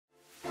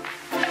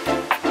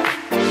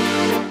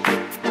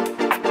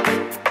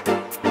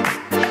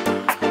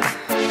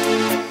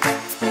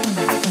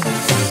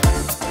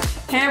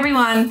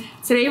everyone.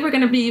 Today we're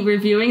going to be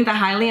reviewing the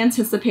highly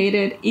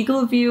anticipated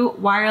Eagleview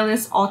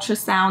Wireless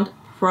Ultrasound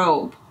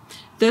Probe.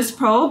 This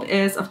probe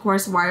is, of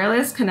course,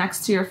 wireless,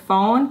 connects to your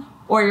phone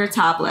or your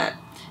tablet.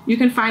 You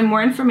can find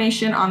more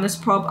information on this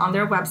probe on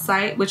their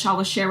website, which I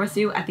will share with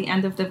you at the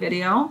end of the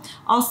video.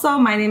 Also,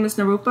 my name is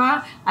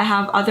Narupa. I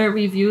have other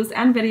reviews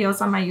and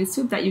videos on my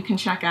YouTube that you can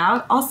check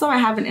out. Also, I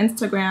have an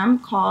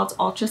Instagram called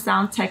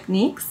Ultrasound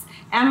Techniques,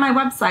 and my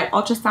website,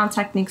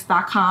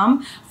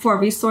 ultrasoundtechniques.com, for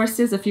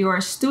resources if you are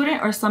a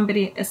student or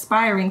somebody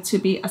aspiring to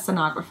be a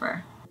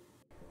sonographer.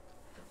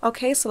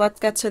 Okay, so let's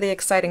get to the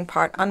exciting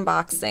part,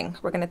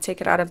 unboxing. We're going to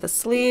take it out of the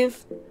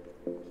sleeve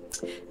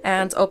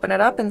and open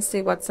it up and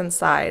see what's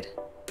inside.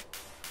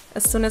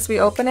 As soon as we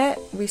open it,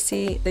 we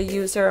see the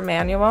user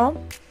manual,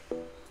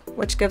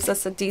 which gives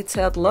us a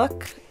detailed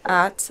look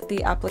at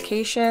the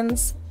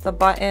applications, the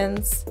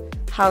buttons,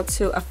 how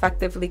to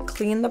effectively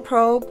clean the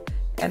probe,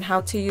 and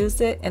how to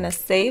use it in a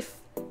safe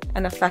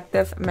and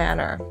effective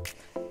manner.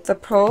 The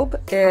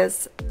probe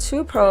is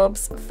 2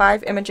 probes,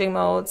 5 imaging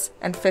modes,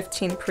 and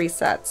 15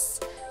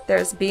 presets.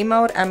 There's B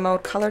mode, M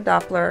mode, color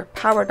Doppler,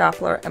 power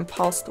Doppler, and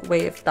pulsed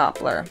wave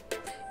Doppler.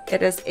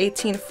 It is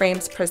 18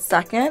 frames per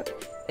second.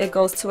 It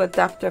goes to a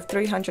depth of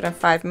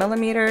 305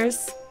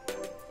 millimeters,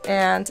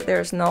 and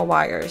there's no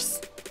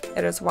wires.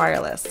 It is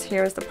wireless.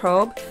 Here's the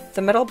probe.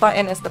 The middle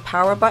button is the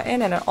power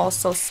button, and it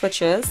also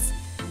switches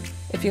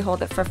if you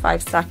hold it for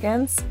 5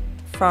 seconds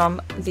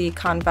from the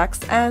convex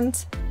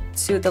end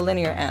to the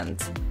linear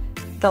end.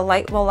 The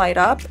light will light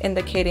up,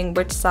 indicating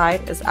which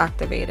side is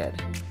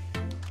activated.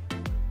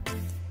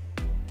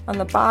 On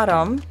the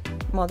bottom,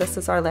 well, this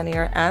is our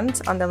linear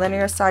end. On the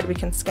linear side, we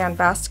can scan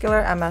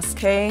vascular,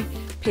 MSK,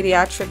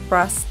 pediatric,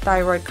 breast,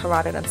 thyroid,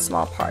 carotid, and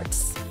small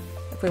parts.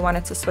 If we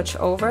wanted to switch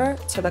over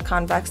to the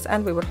convex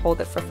end, we would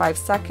hold it for 5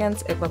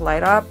 seconds. It would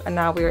light up, and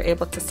now we are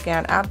able to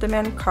scan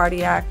abdomen,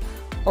 cardiac,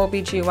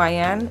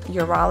 OBGYN,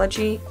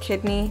 urology,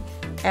 kidney,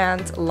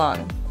 and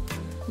lung.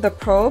 The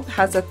probe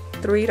has a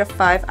 3 to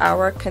 5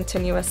 hour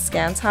continuous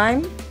scan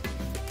time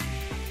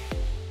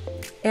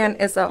and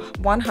is a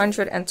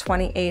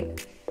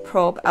 128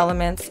 probe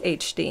elements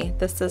HD.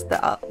 This is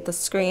the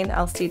screen,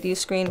 LCD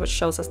screen, which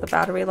shows us the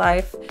battery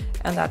life,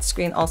 and that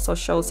screen also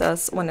shows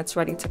us when it's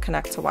ready to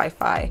connect to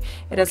Wi-Fi.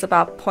 It is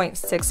about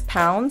 0.6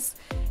 pounds.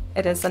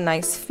 It is a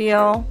nice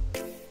feel.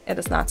 It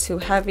is not too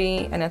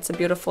heavy, and it's a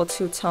beautiful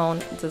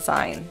 2-tone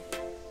design.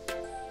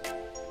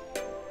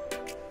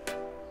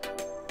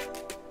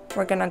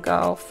 We're gonna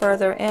go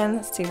further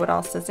in, see what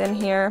else is in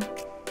here.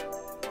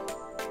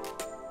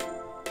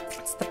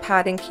 The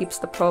padding keeps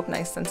the probe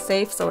nice and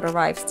safe, so it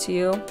arrives to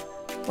you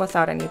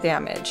without any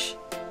damage.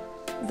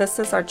 This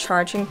is our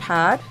charging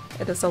pad.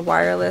 It is a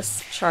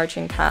wireless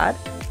charging pad.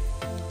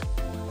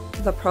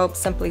 The probe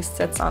simply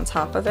sits on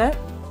top of it,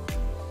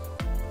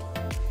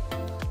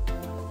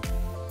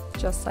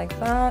 just like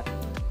that,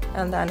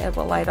 and then it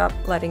will light up,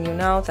 letting you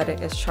know that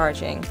it is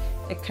charging.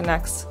 It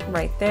connects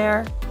right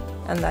there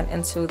and then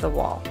into the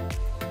wall.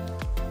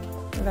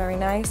 Very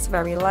nice,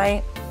 very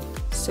light,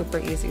 super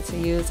easy to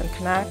use and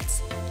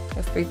connect.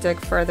 If we dig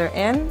further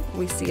in,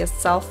 we see a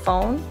cell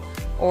phone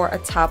or a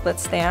tablet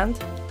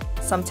stand.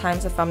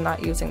 Sometimes if I'm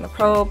not using the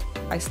probe,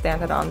 I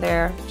stand it on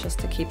there just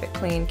to keep it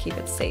clean, keep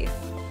it safe.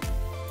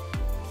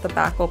 The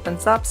back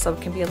opens up so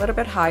it can be a little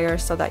bit higher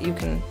so that you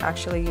can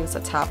actually use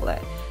a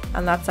tablet.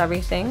 And that's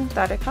everything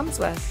that it comes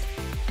with.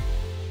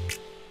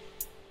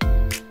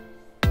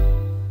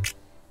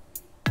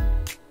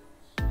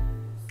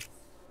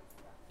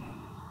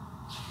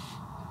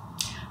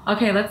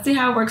 Okay, let's see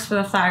how it works for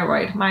the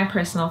thyroid, my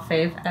personal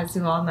fave, as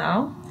you all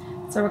know.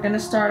 So we're going to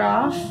start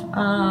off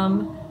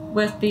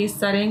with the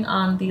setting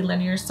on the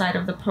linear side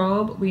of the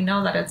probe. We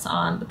know that it's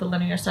on the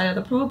linear side of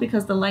the probe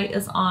because the light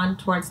is on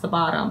towards the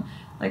bottom.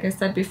 Like I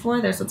said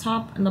before, there's a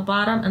top and the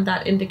bottom, and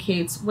that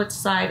indicates which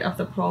side of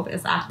the probe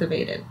is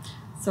activated.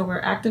 So we're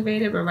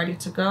activated, we're ready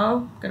to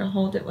go. I'm gonna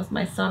hold it with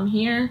my thumb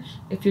here.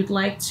 If you'd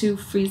like to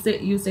freeze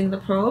it using the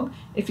probe,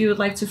 if you would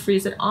like to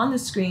freeze it on the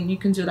screen, you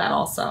can do that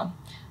also.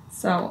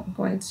 So I'm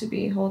going to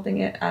be holding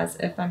it as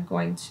if I'm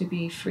going to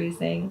be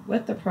freezing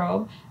with the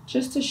probe,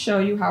 just to show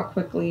you how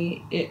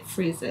quickly it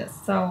freezes.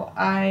 So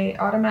I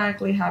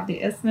automatically have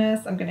the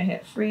isthmus. I'm gonna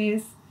hit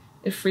freeze.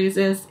 It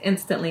freezes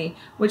instantly,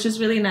 which is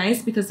really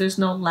nice because there's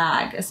no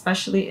lag,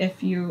 especially if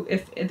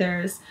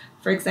there's,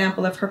 for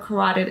example, if her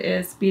carotid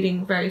is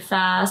beating very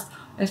fast,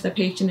 if the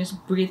patient is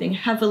breathing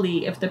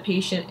heavily, if the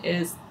patient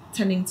is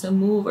tending to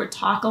move or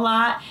talk a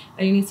lot,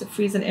 and you need to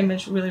freeze an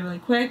image really, really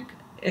quick,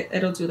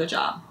 it'll do the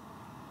job.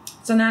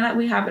 So now that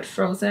we have it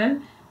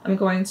frozen,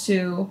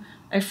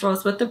 I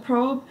froze with the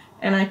probe,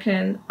 and I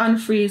can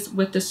unfreeze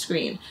with the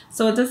screen.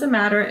 So it doesn't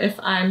matter if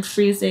I'm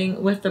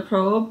freezing with the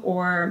probe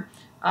or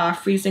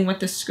freezing with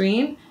the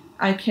screen.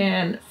 I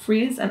can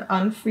freeze and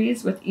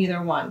unfreeze with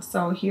either one.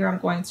 So here I'm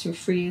going to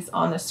freeze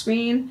on the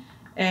screen,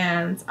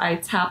 and I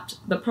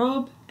tapped the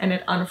probe and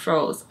it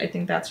unfroze. I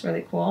think that's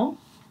really cool.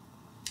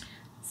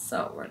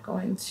 So we're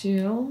going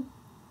to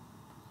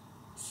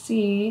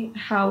see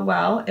how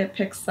well it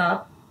picks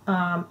up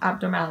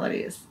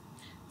abnormalities.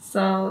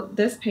 So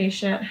this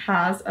patient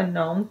has a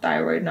known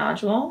thyroid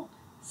nodule.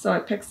 So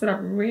it picks it up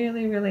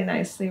really, really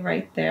nicely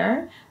right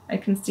there. I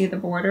can see the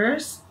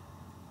borders.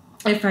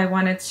 If I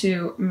wanted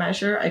to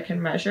measure, I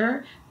can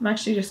measure. I'm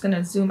actually just going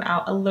to zoom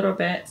out a little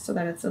bit so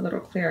that it's a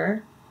little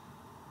clearer.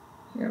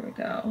 Here we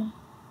go.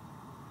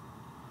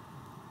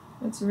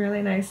 It's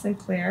really nice and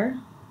clear.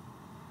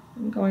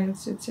 I'm going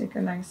to take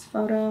a nice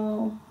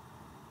photo.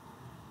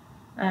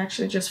 I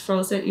actually just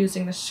froze it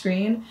using the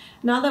screen.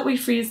 Now that we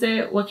freeze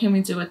it, what can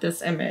we do with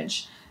this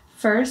image?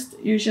 First,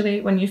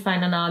 usually when you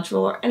find a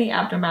nodule or any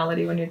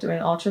abnormality when you're doing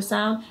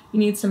ultrasound, you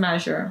need to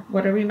measure.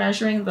 What are we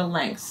measuring? The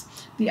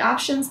lengths. The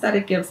options that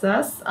it gives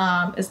us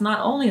is not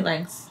only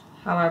lengths,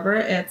 however,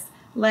 it's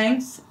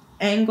length,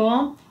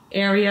 angle,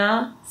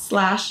 area,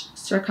 slash,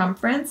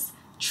 circumference,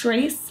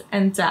 trace,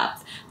 and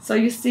depth. So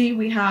you see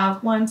we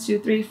have 1, 2,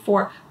 3,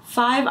 4,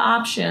 5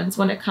 options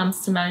when it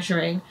comes to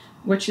measuring,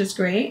 which is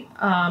great.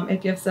 It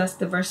gives us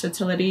the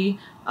versatility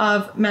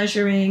of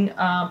measuring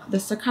the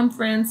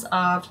circumference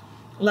of,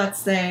 let's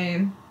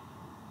say,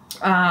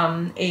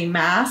 a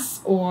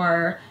mass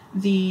or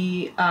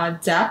the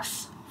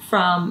depth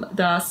from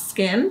the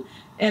skin.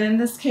 And in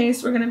this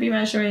case, we're going to be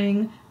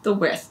measuring the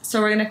width.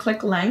 So we're going to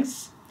click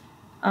length.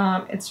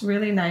 It's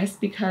really nice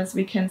because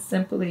we can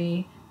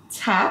simply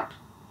tap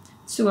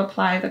to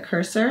apply the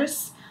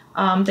cursors.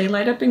 They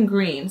light up in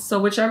green. So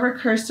whichever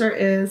cursor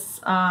is,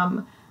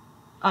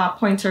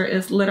 pointer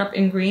is lit up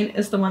in green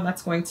is the one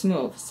that's going to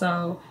move.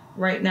 So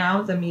right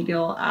now, the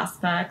medial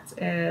aspect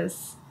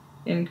is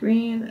in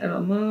green.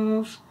 It'll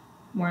move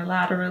more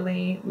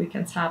laterally. We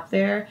can tap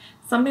there.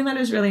 Something that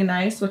is really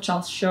nice, which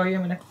I'll show you,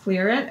 I'm going to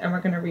clear it and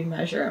we're going to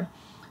remeasure.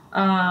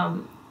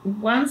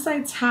 Once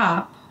I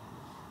tap,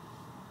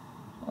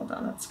 hold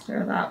on, let's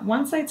clear that.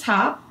 Once I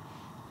tap,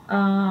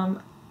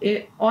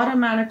 it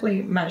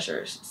automatically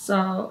measures.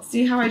 So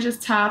see how I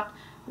just tap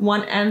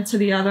one end to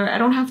the other? I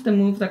don't have to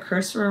move the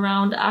cursor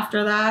around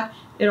after that.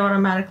 It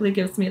automatically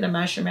gives me the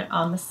measurement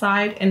on the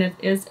side, and it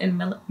is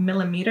in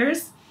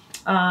millimeters.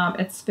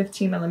 It's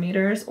 15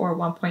 millimeters or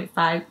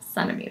 1.5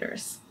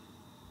 centimeters.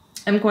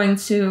 I'm going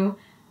to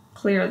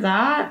clear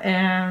that,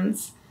 and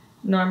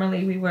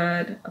normally we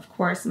would, of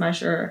course,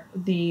 measure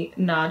the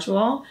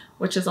nodule,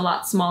 which is a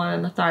lot smaller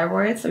than the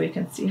thyroid, so we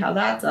can see how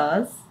that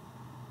does.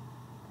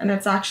 And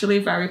it's actually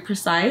very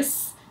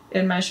precise.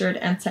 It measured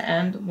end to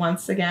end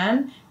once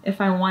again. If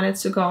I wanted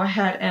to go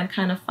ahead and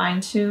kind of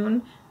fine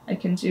tune, I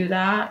can do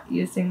that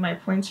using my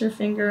pointer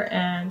finger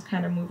and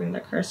kind of moving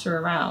the cursor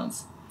around.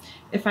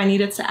 If I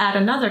needed to add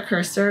another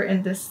cursor,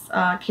 in this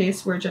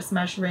case, we're just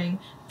measuring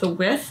the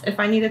width. If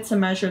I needed to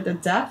measure the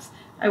depth,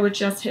 I would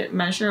just hit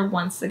measure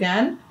once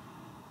again.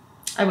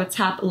 I would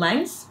tap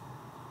length,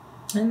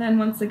 and then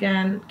once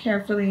again,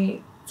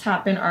 carefully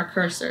tap in our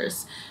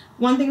cursors.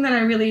 One thing that I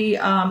really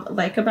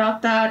like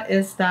about that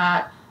is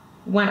that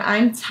when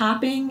I'm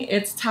tapping,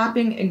 it's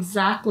tapping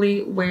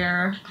exactly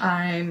where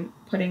I'm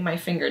putting my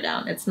finger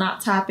down. It's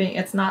not tapping,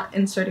 it's not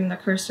inserting the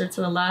cursor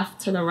to the left,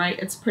 to the right.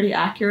 It's pretty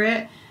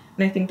accurate.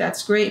 And I think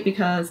that's great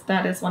because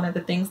that is one of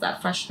the things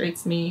that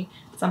frustrates me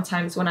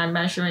sometimes when I'm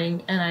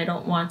measuring and I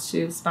don't want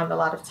to spend a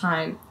lot of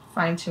time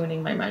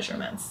fine-tuning my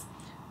measurements.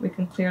 We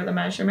can clear the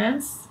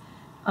measurements.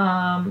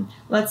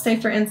 Let's say,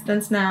 for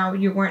instance, now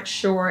you weren't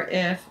sure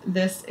if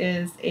this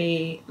is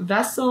a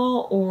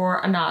vessel or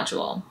a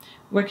nodule.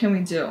 What can we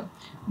do?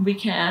 We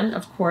can,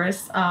 of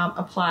course,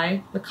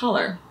 apply the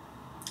color.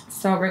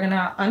 So we're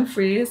gonna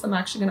unfreeze. I'm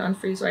actually gonna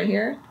unfreeze right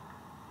here.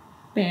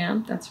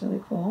 Bam, that's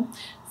really cool.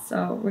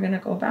 So we're gonna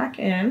go back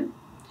in.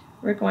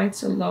 We're going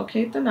to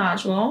locate the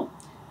nodule,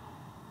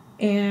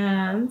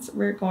 and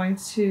we're going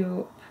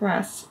to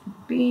press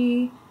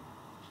B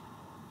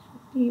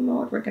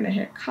mode. We're gonna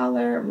hit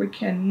color. We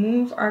can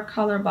move our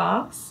color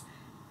box,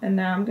 and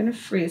now I'm gonna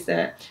freeze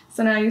it.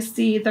 So now you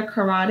see the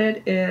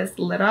carotid is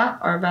lit up.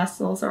 Our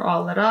vessels are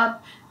all lit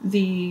up.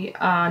 The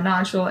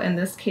nodule in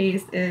this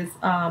case is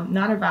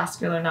not a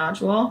vascular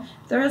nodule.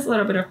 There is a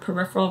little bit of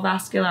peripheral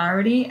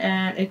vascularity,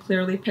 and it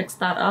clearly picks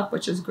that up,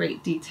 which is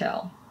great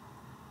detail.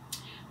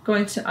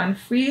 Going to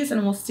unfreeze,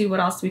 and we'll see what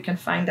else we can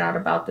find out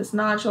about this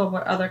nodule,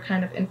 what other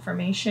kind of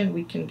information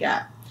we can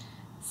get.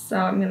 So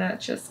I'm gonna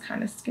just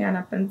kind of scan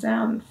up and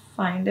down and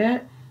find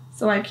it.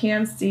 So I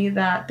can see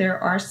that there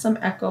are some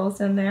echoes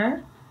in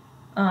there.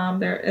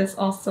 There is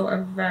also a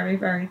very,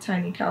 very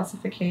tiny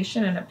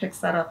calcification, and it picks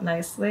that up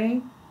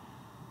nicely.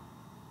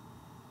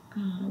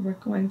 We're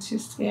going to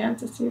scan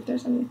to see if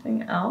there's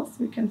anything else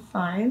we can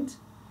find.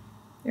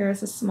 There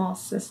is a small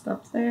cyst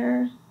up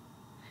there.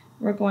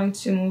 We're going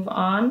to move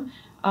on.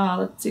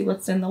 Let's see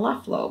what's in the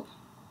left lobe.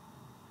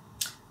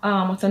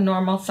 With a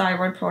normal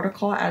thyroid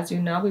protocol, as you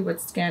know, we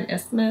would scan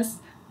isthmus,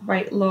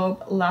 right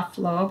lobe, left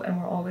lobe, and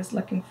we're always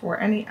looking for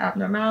any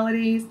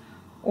abnormalities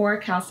or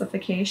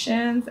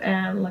calcifications.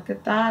 And look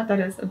at that, that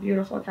is a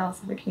beautiful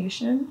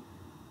calcification.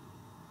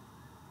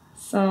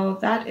 So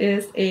that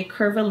is a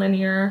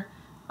curvilinear,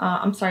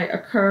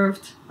 a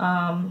curved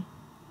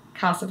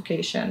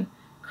calcification,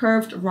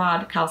 curved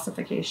rod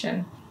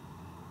calcification.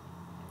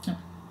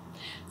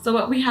 So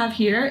what we have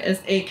here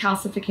is a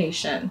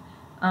calcification.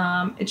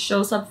 It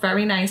shows up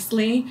very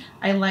nicely.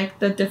 I like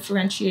the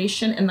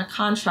differentiation in the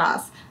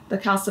contrast. The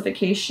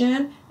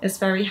calcification is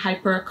very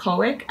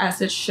hyperechoic,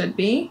 as it should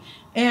be,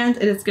 and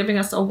it is giving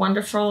us a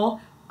wonderful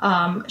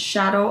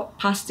shadow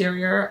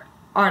posterior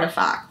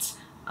artifact.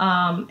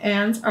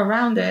 And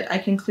around it, I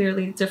can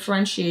clearly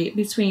differentiate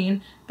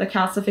between the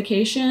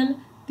calcification,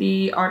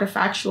 the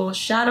artifactual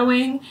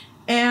shadowing,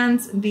 and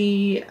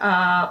the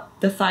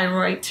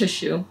thyroid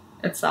tissue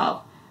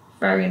itself.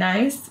 Very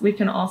nice. We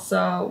can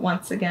also,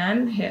 once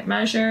again, hit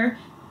measure,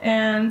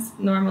 and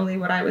normally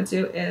what I would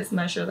do is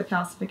measure the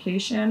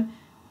calcification.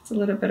 It's a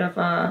little bit of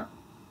a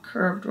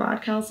curved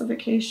rod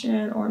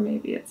calcification, or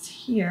maybe it's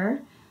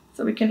here.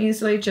 So we can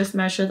easily just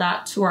measure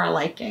that to our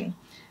liking.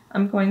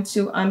 I'm going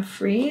to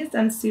unfreeze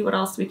and see what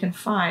else we can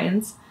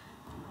find.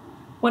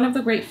 One of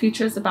the great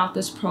features about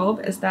this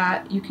probe is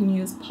that you can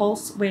use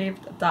pulse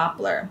waved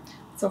Doppler.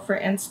 So for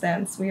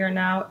instance, we are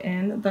now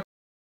in the,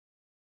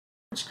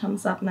 which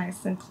comes up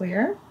nice and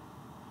clear.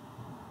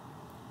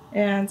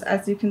 And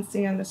as you can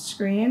see on the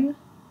screen,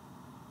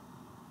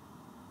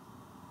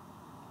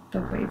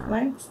 the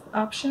wavelength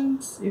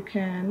options, you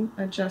can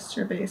adjust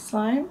your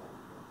baseline.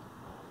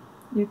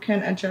 You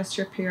can adjust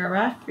your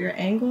PRF, your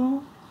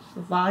angle,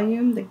 the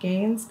volume, the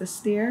gains, the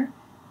steer,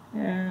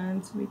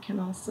 and we can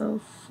also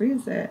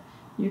freeze it.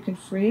 You can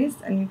freeze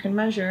and you can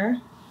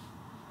measure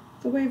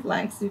the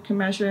wavelengths. You can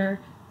measure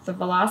the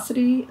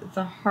velocity,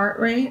 the heart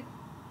rate,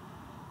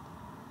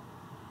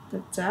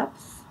 the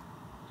depth,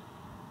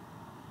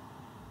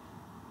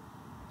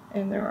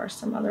 and there are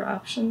some other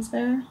options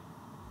there.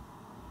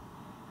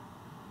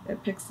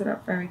 It picks it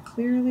up very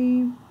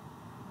clearly.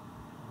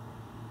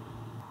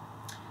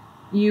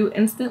 You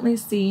instantly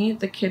see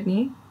the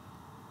kidney.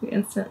 You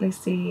instantly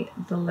see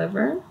the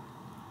liver.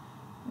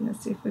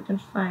 Let's see if we can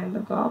find the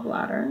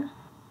gallbladder.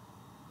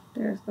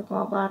 There's the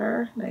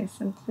gallbladder,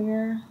 nice and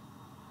clear.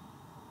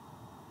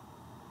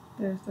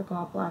 There's the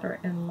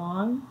gallbladder in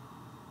long.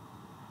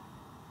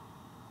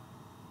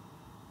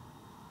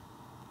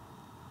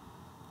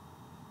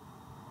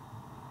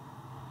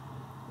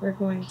 We're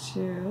going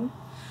to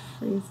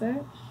freeze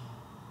it.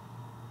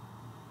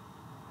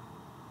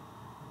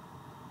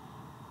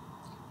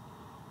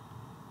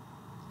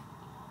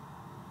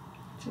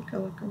 Take a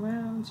look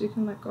around. You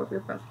can let go of your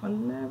breath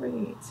whenever you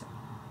need to.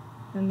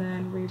 And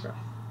then rebreath.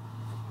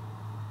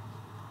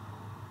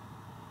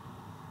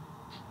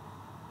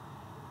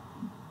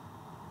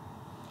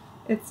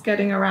 It's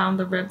getting around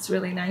the ribs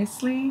really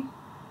nicely.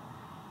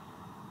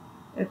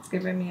 It's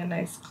giving me a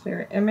nice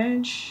clear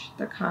image.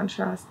 The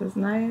contrast is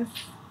nice.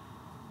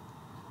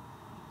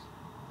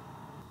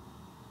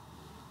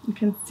 You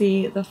can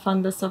see the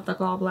fundus of the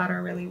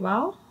gallbladder really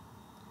well.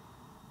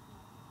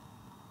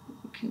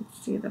 You can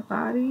see the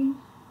body.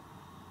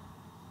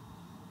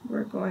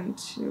 We're going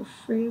to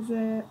freeze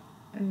it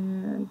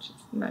and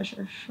just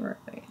measure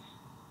shortly.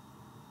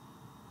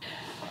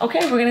 Okay,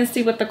 we're going to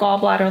see what the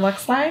gallbladder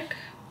looks like.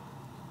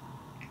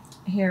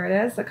 Here it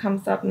is. It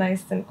comes up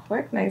nice and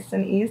quick, nice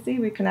and easy.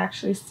 We can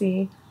actually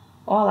see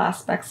all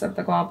aspects of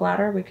the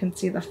gallbladder. We can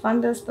see the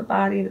fundus, the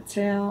body, the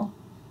tail.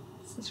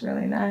 This is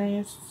really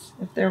nice.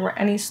 If there were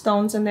any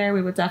stones in there,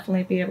 we would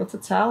definitely be able to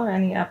tell, or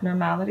any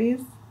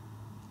abnormalities.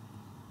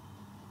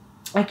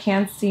 I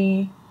can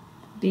see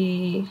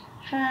the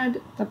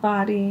head, the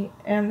body,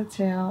 and the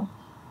tail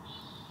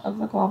of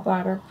the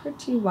gallbladder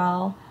pretty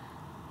well.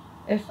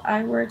 If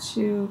I were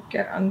to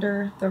get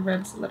under the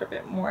ribs a little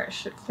bit more, it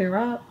should clear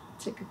up.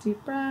 Take a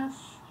deep breath,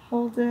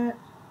 hold it.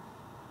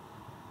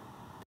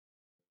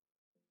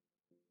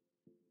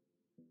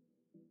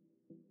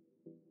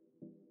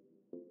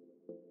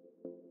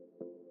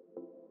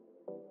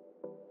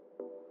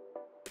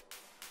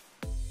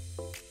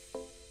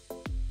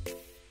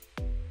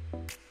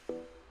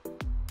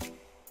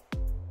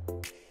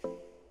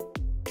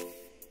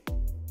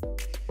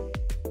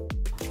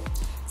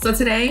 So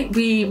today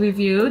we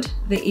reviewed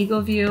the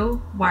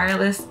Eagleview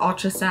Wireless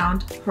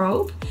Ultrasound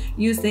Probe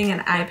using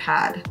an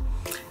iPad.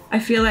 I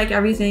feel like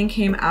everything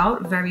came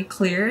out very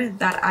clear.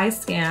 That I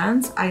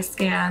scanned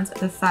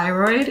the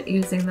thyroid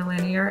using the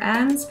linear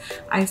ends.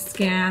 I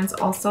scanned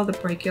also the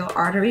brachial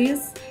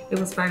arteries. It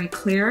was very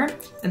clear.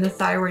 In the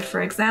thyroid,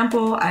 for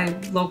example, I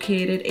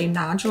located a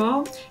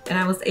nodule and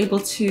I was able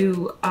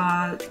to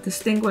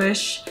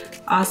distinguish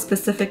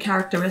specific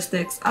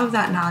characteristics of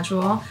that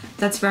nodule.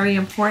 That's very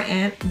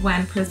important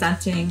when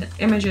presenting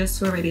images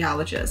to a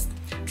radiologist,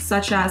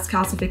 such as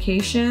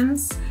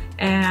calcifications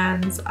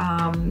and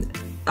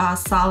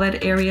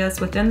solid areas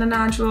within the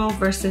nodule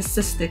versus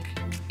cystic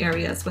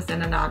areas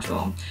within a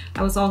nodule.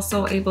 I was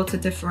also able to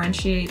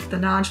differentiate the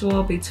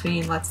nodule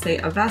between, let's say,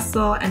 a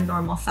vessel and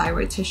normal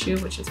thyroid tissue,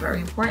 which is very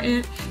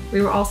important.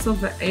 We were also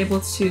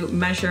able to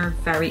measure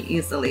very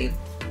easily.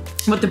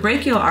 With the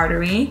brachial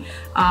artery,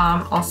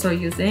 also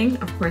using,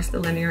 of course, the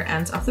linear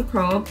ends of the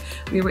probe,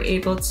 we were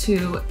able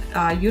to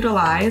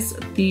utilize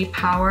the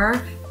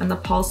power and the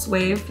pulse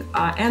wave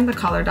and the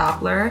color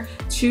Doppler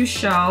to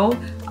show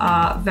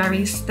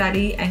very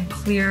steady and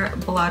clear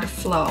blood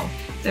flow.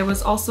 There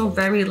was also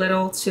very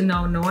little to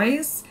no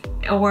noise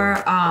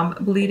or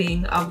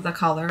bleeding of the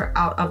color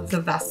out of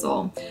the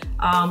vessel.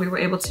 We were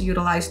able to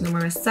utilize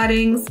numerous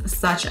settings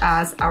such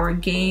as our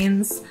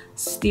gains,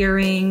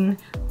 steering,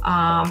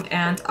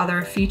 and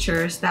other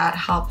features that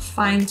help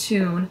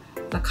fine-tune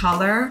the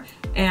color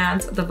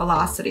and the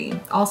velocity.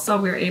 Also,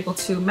 we were able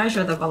to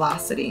measure the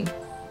velocity.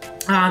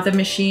 The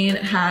machine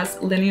has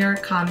linear,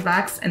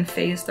 convex, and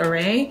phased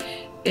array.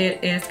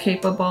 It is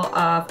capable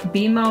of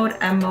B mode,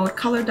 M mode,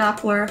 color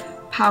Doppler,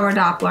 power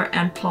Doppler,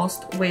 and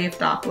pulsed wave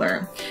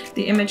Doppler.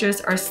 The images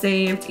are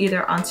saved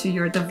either onto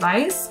your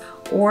device,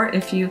 or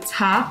if you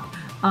tap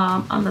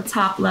on the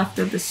top left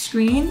of the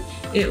screen,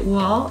 it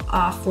will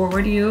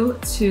forward you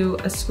to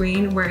a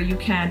screen where you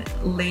can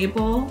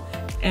label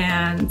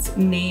and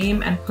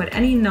name and put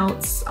any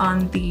notes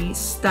on the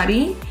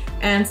study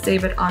and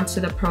save it onto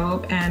the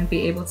probe and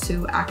be able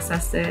to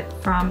access it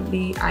from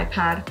the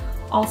iPad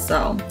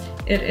also.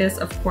 It is,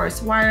 of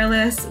course,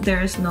 wireless.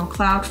 There is no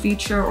cloud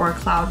feature or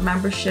cloud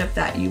membership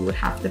that you would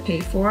have to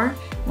pay for.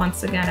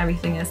 Once again,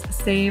 everything is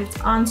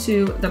saved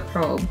onto the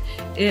probe.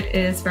 It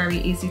is very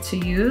easy to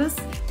use.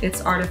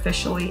 It's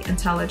artificially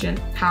intelligent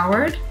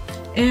powered,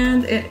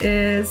 and it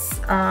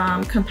is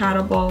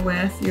compatible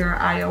with your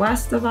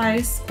iOS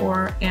device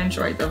or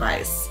Android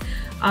device.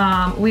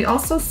 We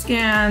also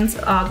scanned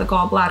the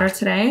gallbladder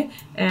today,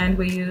 and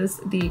we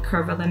used the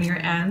curvilinear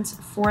end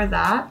for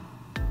that.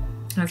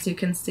 As you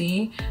can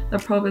see, the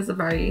probe is a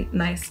very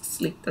nice,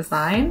 sleek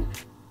design.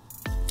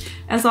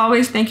 As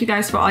always, thank you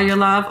guys for all your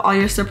love, all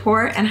your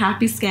support, and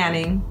happy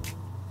scanning.